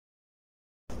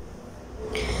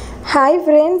Hi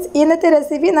friends, ഇന്നത്തെ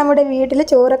recipe നമ്മുടെ വീട്ടിൽ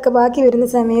ചോറൊക്കെ ബാക്കി വരുന്ന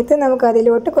സമയത്ത് നമുക്ക്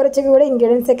അതിലോട്ട് കുറച്ചുകൂടി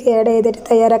ഇൻഗ്രീഡിയൻസ് ഒക്കെ ആഡ് ചെയ്തിട്ട്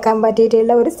തയ്യാറാക്കാൻ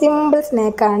പറ്റിയിട്ടുള്ള ഒരു സിമ്പിൾ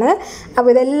സ്നാക്കാണ്.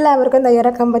 അപ്പോൾ ഇതെല്ലാവർക്കും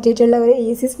തയ്യാറാക്കാൻ പറ്റിയിട്ടുള്ള ഒരു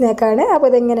ഈസി സ്നാക്കാണ്. അപ്പോൾ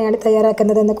ഇതെങ്ങനെയാണ്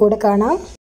തയ്യാറാക്കുന്നതെന്ന് കൂടെ കാണാം.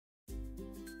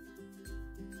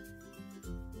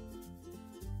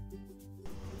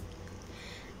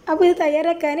 അപ്പോൾ ഇത്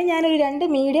തയ്യാറാക്കാൻ ഞാനൊരു 2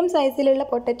 മീഡിയം സൈസിലുള്ള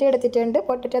പൊട്ടറ്റോ എടുത്തിട്ടുണ്ട്.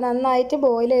 പൊട്ടറ്റോ നന്നായിട്ട്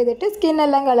ബോയിൽ ചെയ്തിട്ട്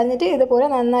സ്കിന്നെല്ലാം കളഞ്ഞിട്ട് ഇതുപോലെ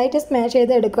നന്നായിട്ട് സ്മാഷ്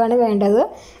ചെയ്ത് എടുക്കുകയാണ് വേണ്ടത്.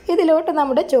 ഇതിലോട്ട്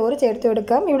നമ്മുടെ ചോറ് ചേർത്ത്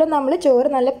കൊടുക്കാം. ഇവിടെ നമ്മൾ ചോറ്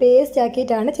നല്ല പേസ്റ്റ്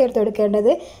ആക്കിയിട്ടാണ് ചേർത്ത്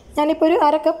കൊടുക്കേണ്ടത്. ഞാനിപ്പോൾ ഒരു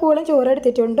 1/2 കപ്പോളം ചോറ്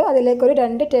എടുത്തിട്ടുണ്ട്. അതിലേക്കൊരു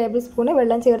 2 ടേബിൾ സ്പൂൺ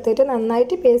വെള്ളം ചേർത്തിട്ട്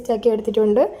നന്നായിട്ട് പേസ്റ്റ് ആക്കി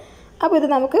എടുത്തിട്ടുണ്ട്. അപ്പോൾ ഇത്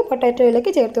നമുക്ക്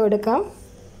പൊട്ടാറ്റോയിലേക്ക് ചേർത്ത് കൊടുക്കാം.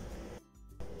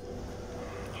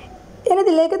 ഇനി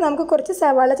ഇതിലേക്ക് നമുക്ക് കുറച്ച്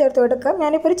സവാള ചേർത്ത് കൊടുക്കാം.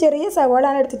 ഞാനിപ്പോൾ ഒരു ചെറിയ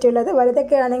സവാളാണ് എടുത്തിട്ടുള്ളത്.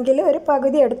 വലുതൊക്കെ ആണെങ്കിൽ ഒരു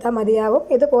പകുതി എടുത്താൽ മതിയാവും.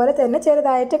 ഇതുപോലെ തന്നെ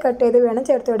ചെറുതായിട്ട് കട്ട് ചെയ്ത് വേണം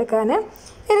ചേർത്ത് കൊടുക്കാൻ.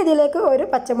 ഇനി ഇതിലേക്ക് ഒരു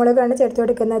പച്ചമുളകാണ് ചേർത്ത്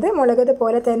കൊടുക്കുന്നത്. മുളക്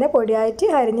ഇതുപോലെ തന്നെ പൊടിയായിട്ട്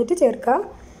അരിഞ്ഞിട്ട് ചേർക്കാം.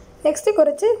 നെക്സ്റ്റ്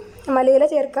കുറച്ച് മല്ലിയില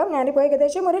ചേർക്കാം. ഞാനിപ്പോൾ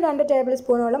ഏകദേശം ഒരു 2 ടേബിൾ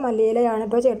സ്പൂണോളം മല്ലിയിലയാണ്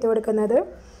ഇപ്പോൾ ചേർത്ത് കൊടുക്കുന്നത്.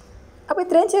 അപ്പോൾ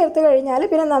ഇത്രയും ചേർത്ത് കഴിഞ്ഞാൽ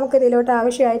പിന്നെ നമുക്ക് ഇതിലോട്ട്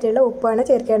ആവശ്യമായിട്ടുള്ള ഉപ്പാണ്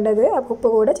ചേർക്കേണ്ടത്. അപ്പോൾ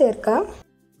ഉപ്പ് കൂടെ ചേർക്കാം.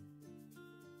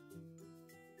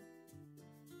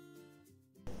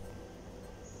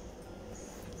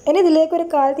 ഇനി ഇതിലേക്ക് ഒരു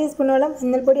 1/4 ടീസ്പൂണോളം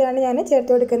മഞ്ഞൾപ്പൊടിയാണ് ഞാൻ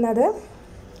ചേർത്ത് കൊടുക്കുന്നത്.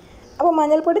 അപ്പോൾ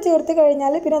മഞ്ഞൾപ്പൊടി ചേർത്ത്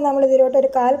കഴിഞ്ഞാൽ പിന്നെ നമ്മൾ ഇതിലോട്ട് ഒരു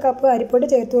 1/4 കപ്പ് അരിപ്പൊടി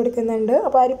ചേർത്ത് കൊടുക്കുന്നുണ്ട്.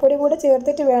 അപ്പോൾ അരിപ്പൊടി കൂടെ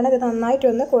ചേർത്തിട്ട് വേണം ഇത്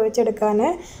നന്നായിട്ടൊന്ന് കുഴച്ചെടുക്കാൻ.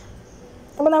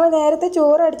 അപ്പോൾ നമ്മൾ നേരത്തെ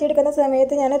ചോറ് അടിച്ചെടുക്കുന്ന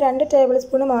സമയത്ത് ഞാൻ 2 ടേബിൾ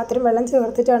സ്പൂൺ മാത്രം വെള്ളം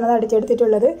ചേർത്തിട്ടാണ് അത്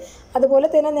അടിച്ചെടുത്തിട്ടുള്ളത്. അതുപോലെ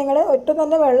തന്നെ നിങ്ങൾ ഒട്ടും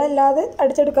തന്നെ വെള്ളം ഇല്ലാതെ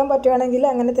അടിച്ചെടുക്കാൻ പറ്റുകയാണെങ്കിൽ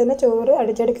അങ്ങനെ തന്നെ ചോറ്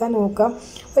അടിച്ചെടുക്കാൻ നോക്കാം.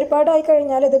 ഒരുപാടായി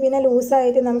കഴിഞ്ഞാൽ ഇത് പിന്നെ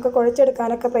ലൂസായിട്ട് നമുക്ക്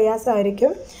കുഴച്ചെടുക്കാനൊക്കെ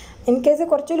പ്രയാസമായിരിക്കും. ഇൻ കേസ്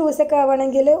കുറച്ച് ലൂസൊക്കെ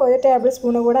ആവണമെങ്കിൽ 1 ടേബിൾ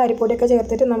സ്പൂൺ കൂടെ അരിപ്പൊടിയൊക്കെ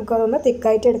ചേർത്തിട്ട് നമുക്കതൊന്ന്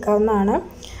തിക്കായിട്ട് എടുക്കാവുന്നതാണ്.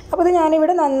 അപ്പോൾ ഇത്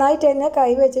ഞാനിവിടെ നന്നായിട്ട് തന്നെ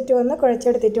കൈ വെച്ചിട്ട് ഒന്ന്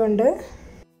കുഴച്ചെടുത്തിട്ടുണ്ട്.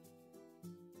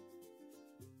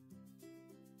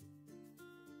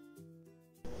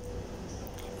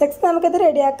 നെക്സ്റ്റ് നമുക്കിത്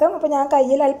റെഡിയാക്കാം. അപ്പോൾ ഞാൻ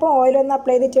കയ്യിൽ അല്പം ഓയിലൊന്ന്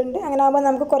അപ്ലൈ ചെയ്തിട്ടുണ്ട്. അങ്ങനെ ആകുമ്പോൾ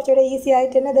നമുക്ക് കുറച്ചുകൂടെ ഈസി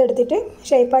ആയിട്ട് തന്നെ ഇത് എടുത്തിട്ട്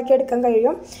ഷേപ്പാക്കി എടുക്കാൻ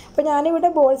കഴിയും. അപ്പോൾ ഞാനിവിടെ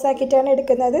ബോൾസ് ആക്കിയിട്ടാണ്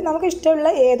എടുക്കുന്നത്. നമുക്ക് ഇഷ്ടമുള്ള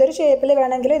ഏതൊരു ഷേപ്പിൽ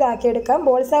വേണമെങ്കിലും ഇതാക്കിയെടുക്കാം.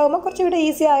 ബോൾസ് ആകുമ്പോൾ കുറച്ചുകൂടെ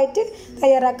ഈസി ആയിട്ട്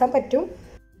തയ്യാറാക്കാൻ പറ്റും.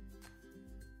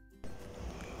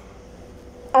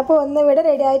 അപ്പോൾ ഒന്നിവിടെ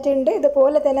റെഡി ആയിട്ടുണ്ട്.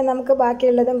 ഇതുപോലെ തന്നെ നമുക്ക്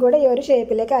ബാക്കിയുള്ളതും കൂടെ ഈ ഒരു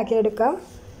ഷേപ്പിലേക്ക് ആക്കിയെടുക്കാം.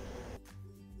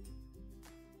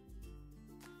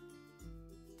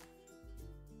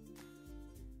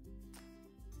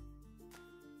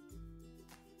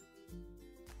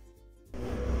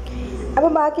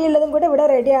 അപ്പോൾ ബാക്കിയുള്ളതും കൂടെ ഇവിടെ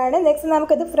റെഡിയാണ്. നെക്സ്റ്റ്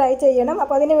നമുക്കിത് ഫ്രൈ ചെയ്യണം.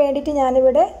 അപ്പോൾ അതിന് വേണ്ടിയിട്ട്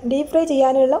ഞാനിവിടെ ഡീപ്പ് ഫ്രൈ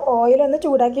ചെയ്യാനുള്ള ഓയിലൊന്ന്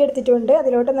ചൂടാക്കി എടുത്തിട്ടുണ്ട്.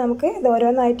 അതിലോട്ട് നമുക്ക് ഇത്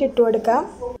ഓരോന്നായിട്ട് ഇട്ട് കൊടുക്കാം.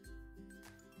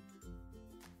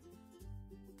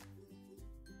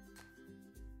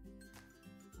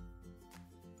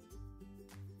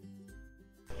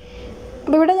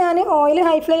 അപ്പോൾ ഇവിടെ ഞാൻ ഓയിൽ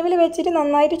ഹൈ ഫ്ലെയിമിൽ വെച്ചിട്ട്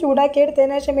നന്നായിട്ട് ചൂടാക്കി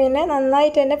എടുത്തതിന് ശേഷം പിന്നെ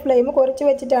നന്നായിട്ട് തന്നെ ഫ്ലെയിം കുറച്ച്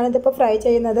വെച്ചിട്ടാണ് ഇതിപ്പോൾ ഫ്രൈ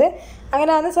ചെയ്യുന്നത്.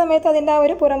 അങ്ങനെ ആകുന്ന സമയത്ത് അതിൻ്റെ ആ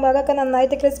ഒരു പുറം ഭാഗമൊക്കെ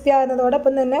നന്നായിട്ട് ക്രിസ്പി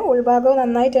ആകുന്നതോടൊപ്പം തന്നെ ഉൾഭാഗവും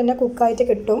നന്നായിട്ട് തന്നെ കുക്കായിട്ട്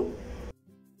കിട്ടും.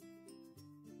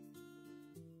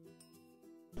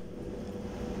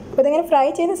 അപ്പോൾ ഇതിങ്ങനെ ഫ്രൈ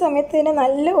ചെയ്യുന്ന സമയത്ത് തന്നെ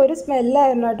നല്ല ഒരു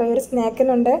സ്മെല്ലായിരുന്നു കേട്ടോ ഈ ഒരു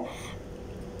സ്നാക്കിനുണ്ട്.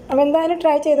 അപ്പോൾ എന്തായാലും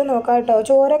ട്രൈ ചെയ്ത് നോക്കാം കേട്ടോ.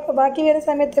 ചോറൊക്കെ ബാക്കി വരുന്ന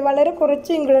സമയത്ത് വളരെ കുറച്ച്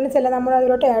ഇൻഗ്രീഡിയൻസ് അല്ല നമ്മൾ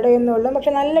അതിലോട്ട് ആഡ് ചെയ്യുന്നുള്ളൂ.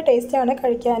 പക്ഷേ നല്ല ടേസ്റ്റാണ്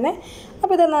കഴിക്കാൻ.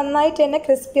 അപ്പോൾ ഇത് നന്നായിട്ട് തന്നെ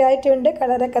ക്രിസ്പി ആയിട്ടുണ്ട്.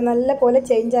 കളറൊക്കെ നല്ല പോലെ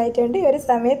ചേഞ്ച് ആയിട്ടുണ്ട്. ഈ ഒരു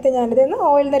സമയത്ത് ഞാനിതൊന്ന്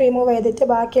ഓയിലിൽ നിന്ന് റിമൂവ് ചെയ്തിട്ട്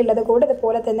ബാക്കിയുള്ളത് കൂടെ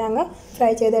ഇതുപോലെ തന്നെ അങ്ങ്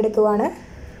ഫ്രൈ ചെയ്തെടുക്കുവാണ്.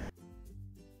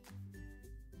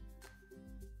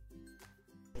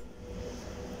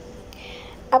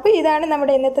 അപ്പോൾ ഇതാണ്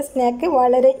നമ്മുടെ ഇന്നത്തെ സ്നാക്ക്.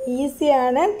 വളരെ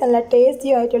ഈസിയാണ്, നല്ല ടേസ്റ്റി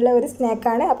ആയിട്ടുള്ള ഒരു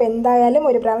സ്നാക്കാണ്. അപ്പോൾ എന്തായാലും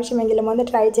ഒരു പ്രാവശ്യമെങ്കിലും ഒന്ന്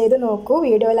ട്രൈ ചെയ്ത് നോക്കൂ.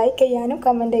 വീഡിയോ ലൈക്ക് ചെയ്യാനും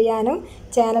കമൻറ്റ് ചെയ്യാനും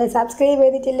ചാനൽ സബ്സ്ക്രൈബ്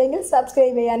ചെയ്തിട്ടില്ലെങ്കിൽ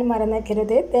സബ്സ്ക്രൈബ് ചെയ്യാനും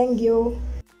മറന്നേക്കരുത്. താങ്ക്